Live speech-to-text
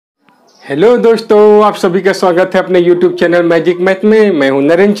Hello दोस्तों, आप सभी का स्वागत है अपने YouTube चैनल मैजिक मैथ में। मैं हूं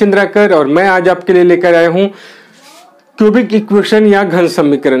नरेंद्र चंद्राकर और मैं आज आपके लिए लेकर आया हूं क्यूबिक इक्वेशन या घन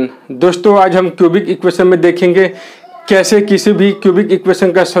समीकरण। दोस्तों, आज हम क्यूबिक इक्वेशन में देखेंगे कैसे किसी भी क्यूबिक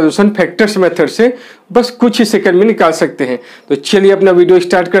इक्वेशन का सॉल्यूशन फैक्टर्स मेथड से बस कुछ ही सेकंड में निकाल सकते हैं। तो चलिए अपना वीडियो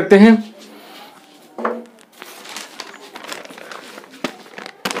स्टार्ट करते हैं।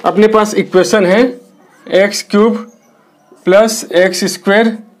 अपने पास इक्वेशन है x cube plus x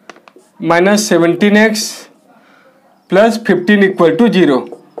square minus 17x plus 15 equal to 0।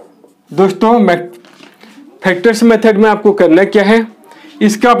 दोस्तों, फैक्टर्स मेथड में आपको करना क्या है,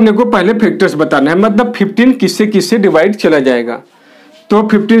 इसका अपने को पहले फैक्टर्स बताना है, मतलब 15 किससे किससे डिवाइड चला जाएगा। तो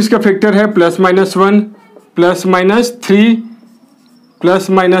 15 का फैक्टर है plus minus 1 plus minus 3 plus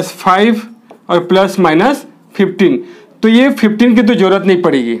minus 5 और प्लस माइनस 15। तो ये 15 की तो जरूरत नहीं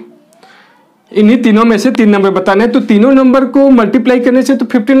पड़ेगी, इन्हीं तीनों में से 3 नंबर बताने हैं। तो तीनों नंबर को मल्टीप्लाई करने से तो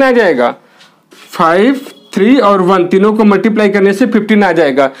 15 आ जाएगा। 5, 3 और 1 तीनों को मल्टीप्लाई करने से 15 आ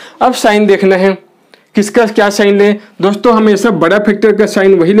जाएगा। अब साइन देखना है, किसका क्या साइन लें। दोस्तों, हमेशा बड़ा फैक्टर का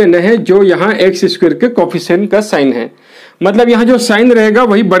साइन वही लेना है जो यहाँ एक्स स्क्वायर के कोफिशिएंट का साइन है, मतलब यहाँ जो साइन रहेगा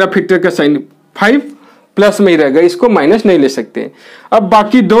वही बड़ा फैक्टर का साइन 5 प्लस में ही रहेगा, इसको माइनस नहीं ले सकते। अब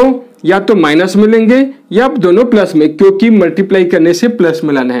बाकी दो या तो माइनस में लेंगे या दोनों प्लस में, क्योंकि मल्टीप्लाई करने से प्लस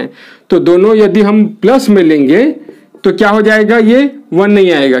में लाना है। तो दोनों यदि हम प्लस में लेंगे तो क्या हो जाएगा, ये 1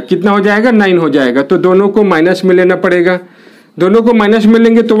 नहीं आएगा, कितना हो जाएगा 9 हो जाएगा। तो दोनों को माइनस में लेना पड़ेगा, दोनों को माइनस में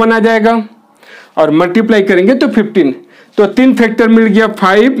लेंगे तो 1 आ जाएगा और मल्टीप्लाई करेंगे तो 15। तो 3 फैक्टर मिल गया,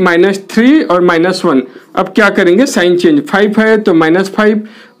 5 माइनस 3 और माइनस 1। अब क्या करेंगे, साइन चेंज, 5 है तो माइनस 5,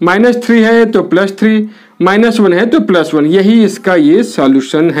 माइनस 3 है तो प्लस 3, माइनस 1 है तो प्लस 1। यही इसका ये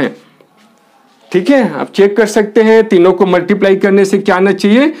सॉल्यूशन है। ठीक है, आप चेक कर सकते हैं, तीनों को मल्टीप्लाई करने से क्या आना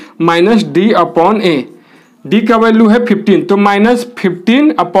चाहिए, माइनस डी अपॉन ए। डी का वैल्यू है 15, तो माइनस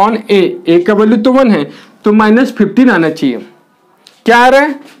 15 अपॉन ए का वैल्यू तो 1 है, तो माइनस 15 आना चाहिए। क्या आ रहा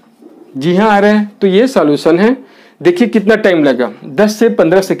है, जी हाँ आ रहा है। तो ये सॉल्यूशन है। देखिए कितना टाइम लगा, 10 से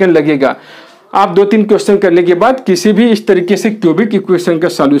 15 सेकंड लगेगा। आप 2-3 क्वेश्चन करने के बाद किसी भी इस तरीके से क्यूबिक इक्वेशन का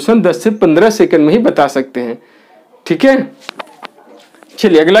सॉल्यूशन 10 से 15 सेकंड में ही बता सकते हैं। ठीक है,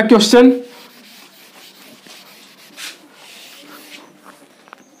 चलिए अगला question.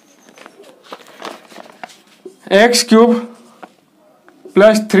 X cube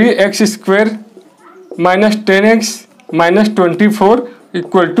plus 3x square minus 10x minus 24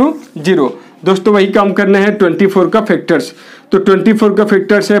 equal to 0। दोस्तों, वही काम करना है 24 का फैक्टर्स। तो 24 का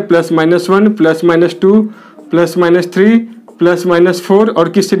फैक्टर्स है plus minus 1 plus minus 2 plus minus 3 plus minus 4 और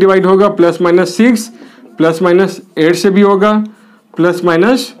किससे डिवाइड होगा, प्लस माइनस 6 प्लस माइनस 8 से भी होगा, प्लस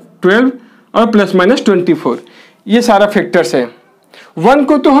माइनस 12 और प्लस माइनस 24। ये सारा फैक्टर्स है। 1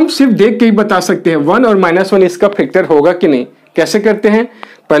 को तो हम सिर्फ देख के ही बता सकते हैं 1 और माइनस 1 इसका फैक्टर होगा कि नहीं। कैसे करते हैं,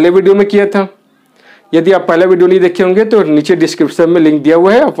 पहले वीडियो में किया था। यदि आप पहला वीडियो नहीं देखे होंगे तो नीचे डिस्क्रिप्शन में लिंक दिया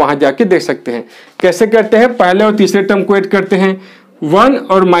हुआ है, आप वहां जाके देख सकते हैं। कैसे करते हैं, पहले और तीसरे टर्म को ऐड करते हैं, 1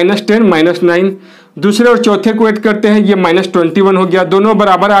 और माइनस 10 माइनस 9। दूसरे और चौथे को ऐड करते हैं, ये माइनस 21 हो गया। दोनों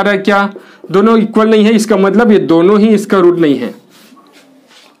बराबर आ रहा है, क्या दोनों इक्वल नहीं है, इसका मतलब ये दोनों ही इसका रूट नहीं है।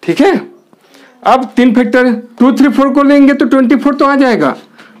 ठीक है, अब 3 फैक्टर 2, 3, 4 को लेंगे तो 24 तो आ जाएगा,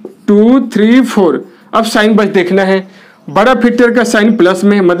 2, 3, 4। अब साइन बस देखना है, बड़ा फैक्टर का साइन प्लस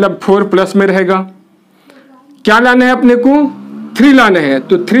में, मतलब 4 प्लस में रहेगा। क्या लाना है अपने को, 3 लाना है।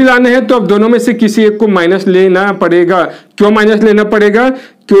 तो 3 लाना है तो अब दोनों में से किसी एक को माइनस लेना पड़ेगा। क्यों माइनस लेना पड़ेगा,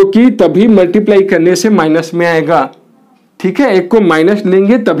 क्योंकि तभी मल्टीप्लाई करने से माइनस में आएगा। ठीक है, एक को माइनस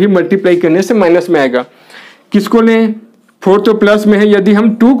लेंगे तभी मल्टीप्लाई करने से माइनस में आएगा। किसको लें, 4 तो प्लस में है, यदि हम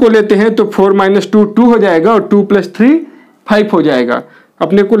 2 को लेते हैं तो 4 माइनस 2 2 हो जाएगा और 2 प्लस 3 5 हो जाएगा।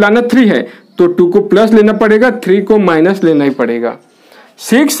 अपने को लाना 3 है तो 2 को प्लस लेना पड़ेगा, 3 को माइनस लेना ही पड़ेगा।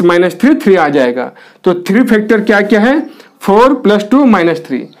 6 माइनस 3 3 आ जाएगा। तो 3 फैक्टर क्या क्या है, 4 प्लस 2 माइनस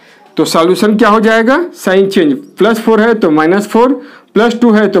 3। तो सॉल्यूशन क्या हो जाएगा, साइन चेंज, प्लस 4 है तो माइनस 4, प्लस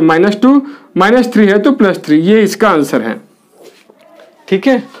 2 है तो माइनस 2, माइनस 3 है तो प्लस 3। ये इसका आंसर है। ठीक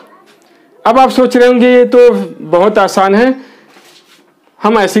है, अब आप सोच रहे होंगे ये तो बहुत आसान है,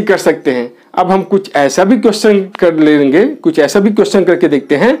 हम ऐसे ही कर सकते हैं। अब हम कुछ ऐसा भी क्वेश्चन कर लेंगे, कुछ ऐसा भी क्वेश्चन करके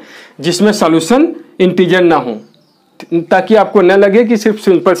देखते हैं जिसमें सॉल्यूशन इंटीजर ना हो, ताकि आपको न लगे कि सिर्फ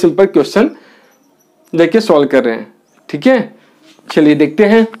सिंपल क्वेश्चन लेके सॉल्व कर रहे हैं। ठीक है, चलिए देखते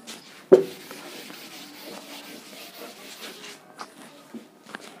हैं।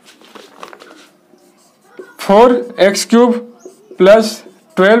 Four x cube plus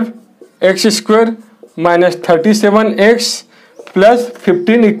 12x square minus 37x plus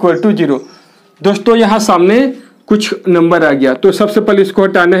 15 equal to 0। दोस्तों, यहाँ सामने कुछ नंबर आ गया तो सबसे पहले इसको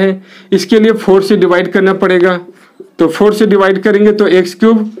हटाना है। इसके लिए 4 से डिवाइड करना पड़ेगा। तो 4 से डिवाइड करेंगे तो एक्स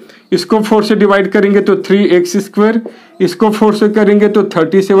क्यूब, इसको 4 से डिवाइड करेंगे तो 3x², इसको 4 से करेंगे तो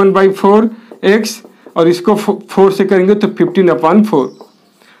 37/4x, और इसको 4 से करेंगे तो 15/4।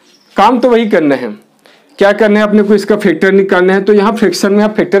 काम तो वही करना है। क्या करना है अपने को, इसका फैक्टर निकालना है। तो यहाँ फ्रैक्शन में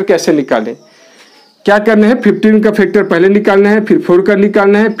आप फैक्टर कैसे निकालें, क्या करना है, 15 का फैक्टर पहले निकालना है, फिर 4 का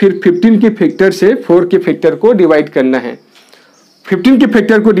निकालना है, फिर 15 के फैक्टर से 4 के फैक्टर को डिवाइड करना है। 15 के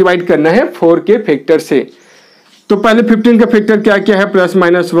फैक्टर को डिवाइड करना है 4 के फैक्टर से। तो पहले 15 का फैक्टर क्या क्या है,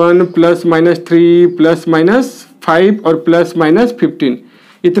 +-1, +-3, +-5 और +-15,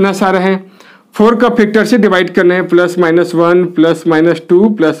 इतना सारा है। 4 का फैक्टर से डिवाइड करना है, +-1, +-2,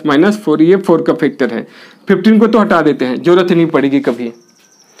 +-4, ये 4 का फैक्टर है। 15 को तो हटा देते हैं, जरूरत नहीं पड़ेगी कभी।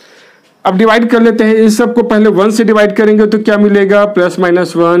 अब डिवाइड कर लेते हैं। इस सब को पहले 1 से डिवाइड करेंगे तो क्या मिलेगा,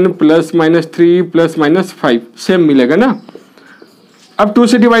 +-1, +-3, +-5, सेम मिलेगा ना। अब 2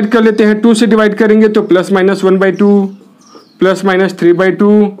 से डिवाइड कर लेते हैं। 2 से डिवाइड करेंगे तो +-1/2,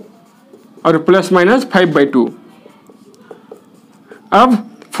 +-3/2 और +-5/2। अब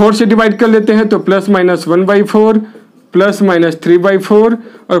 4 से डिवाइड कर लेते हैं तो +-1/4, +-3/4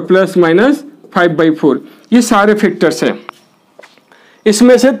 और +-5/4। ये सारे फैक्टर्स हैं।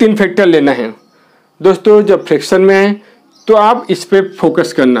 इसमें से 3 फैक्टर लेना है। दोस्तों जब फ्रैक्शन में है तो आप इस पे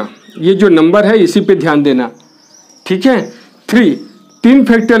फोकस करना, ये जो नंबर है इसी पे ध्यान देना, ठीक है। 3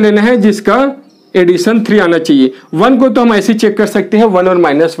 फैक्टर लेना है जिसका एडिशन 3 आना चाहिए। 1 को तो हम ऐसे चेक कर सकते हैं 1 और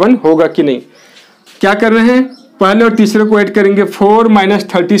 -1 होगा कि नहीं। क्या कर रहे हैं, पहले और तीसरे को ऐड करेंगे, 4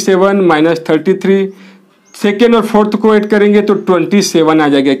 -37 -33, सेकेंड और फोर्थ को ऐड करेंगे तो 27 आ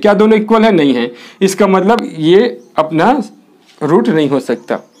जाएगा। क्या दोनों इक्वल है, नहीं है, इसका मतलब ये अपना रूट नहीं हो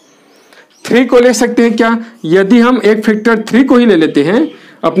सकता। 3 को ले सकते हैं क्या, यदि हम एक फैक्टर 3 को ही ले लेते हैं,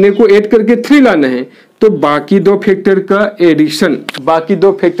 अपने को ऐड करके 3 लाना है, तो बाकी 2 फैक्टर का एडिशन, बाकी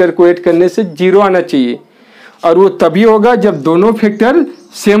 2 फैक्टर को ऐड करने से 0 आना चाहिए। और वो तभी होगा जब दोनों फैक्टर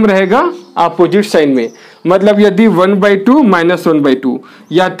सेम रहेगा अपोजिट साइन में। मतलब यदि 1/2 -1/2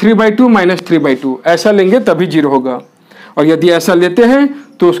 या 3/2 -3/2 ऐसा लेंगे तभी 0 होगा। और यदि ऐसा लेते हैं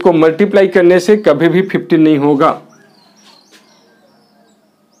तो उसको मल्टीप्लाई करने से कभी भी 15 नहीं होगा,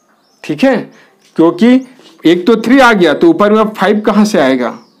 ठीक है। क्योंकि एक तो 3 आ गया तो ऊपर में अब 5 कहां से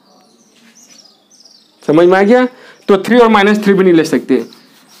आएगा, समझ में आ गया। तो 3 और -3 भी नहीं ले सकते।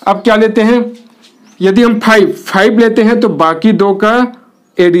 अब क्या लेते हैं, यदि हम 5 लेते हैं तो बाकी 2 का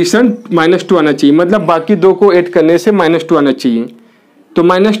एडिशन -2 आना चाहिए। मतलब बाकी 2 को ऐड करने से -2 आना चाहिए। तो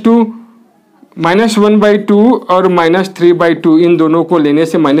 -2, -1/2 और -3/2 इन दोनों को लेने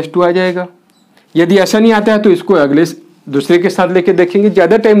से -2 आ जाएगा। यदि ऐसा नहीं आता है तो इसको अगले दूसरे के साथ लेके देखेंगे,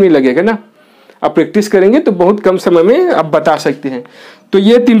 ज़्यादा टाइम नहीं लगेगा ना। आप प्रैक्टिस करेंगे तो बहुत कम समय में आप बता सकते हैं। तो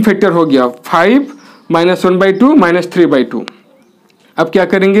ये 3 फैक्टर हो गया, 5 -1/2 -3/2। अब क्या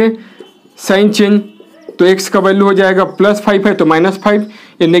करेंगे, साइन चेंज, तो x का वैल्यू हो जाएगा +5 है तो -5,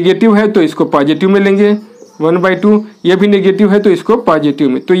 ये नेगेटिव है तो इसको पॉजिटिव में लेंगे, 1/2, ये भी नेगेटिव है तो इसको पॉजिटिव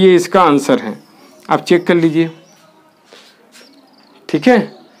में। तो ये इसका आंसर है, आप चेक कर लीजिए, ठीक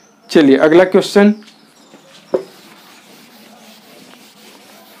है। चलिए अगला क्वेश्चन,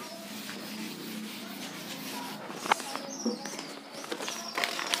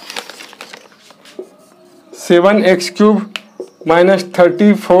 (7x³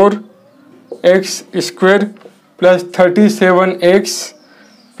 -34x² +37x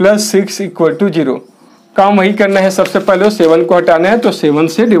 +6 = 0। काम वही करना है। सबसे पहले 7 को हटाना है तो 7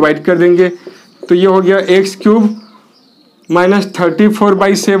 से डिवाइड कर देंगे। तो ये हो गया x³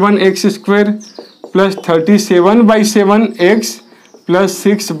 -34/7x² +37/7x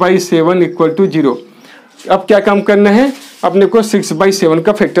 +6/7 = 0। अब क्या काम करना है, अपने को 6/7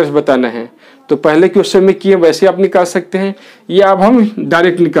 का फैक्टर्स बताना है। तो पहले क्वेश्चन में किए वैसे आप निकाल सकते हैं, ये अब हम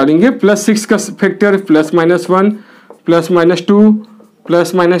डायरेक्ट निकालेंगे। +6 का फैक्टर +-1 +-2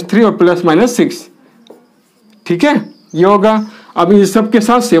 +-3 और +-6, ठीक है, ये होगा। अब इस सब के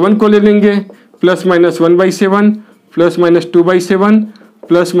साथ 7 को ले लेंगे, +-1/7 +-2/7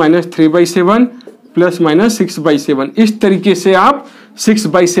 +-3/7 +-6/7। इस तरीके से आप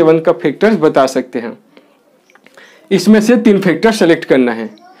 6/7 का फैक्टर्स बता सकते हैं। इसमें से 3 फैक्टर सेलेक्ट करना है।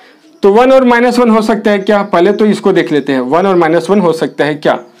 तो 1 और -1 हो सकता है क्या, पहले तो इसको देख लेते हैं। 1 और -1 हो सकता है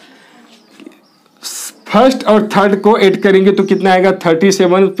क्या, फर्स्ट और थर्ड को ऐड करेंगे तो कितना आएगा,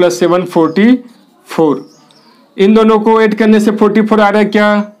 37 + 7 44। इन दोनों को ऐड करने से 44 आ रहा है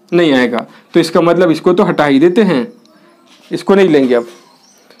क्या, नहीं आएगा। तो इसका मतलब इसको तो हटा ही देते हैं, इसको नहीं लेंगे। अब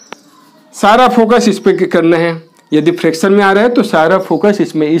सारा फोकस इस पे करना है। यदि फ्रैक्शन में आ रहा है तो सारा फोकस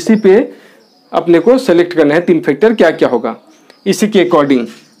इसमें, इसी पे अपने को सेलेक्ट करना है। 3 फैक्टर क्या क्या होगा इसी के अकॉर्डिंग।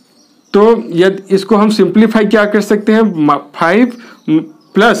 तो यदि इसको हम सिंप्लीफाई क्या कर सकते हैं, 5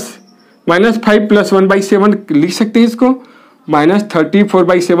 + -5 + 1/7 लिख सकते हैं इसको, माइनस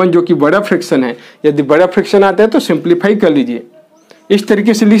 34/7 जो कि बड़ा फ्रैक्शन है। यदि बड़ा फ्रैक्शन आता है तो सिंप्लीफाई कर लीजिए, इस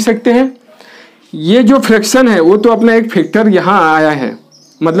तरीके से लिख सकते हैं। ये जो फ्रैक्शन है वो तो अपना एक फैक्टर यहाँ आया है,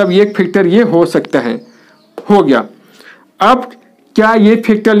 मतलब ये एक फैक्टर ये हो सकता है, हो गया। अब क्या ये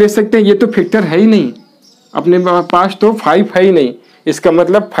फैक्टर ले सकते हैं? ये तो फैक्टर है ही नहीं, अपने पास तो 5 है ही नहीं, इसका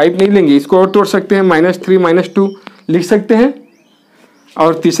मतलब 5 नहीं लेंगे, इसको और तोड़ सकते हैं, -3 -2 लिख सकते हैं।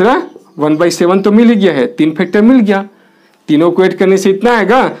 और तीसरा 1/7 तो मिल ही गया है, 3 फैक्टर मिल गया, तीनों को ऐड करने से इतना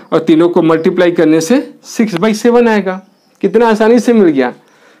आएगा और तीनों को मल्टीप्लाई करने से 6/7 आएगा। कितना आसानी से मिल गया।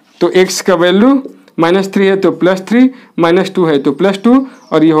 तो x का वैल्यू -3 है तो +3, -2 है तो +2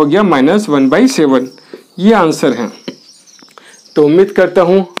 और ये हो गया -1/7। ये आंसर है। तो उम्मीद करता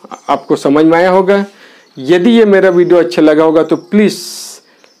हूँ आपको समझ में आया होगा। यदि ये मेरा वीडियो अच्छा लगा होगा तो प्लीज़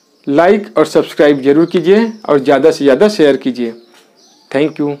लाइक और सब्सक्राइब जरूर कीजिए और ज़्यादा से ज़्यादा शेयर कीजिए।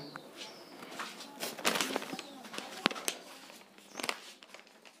 Thank you.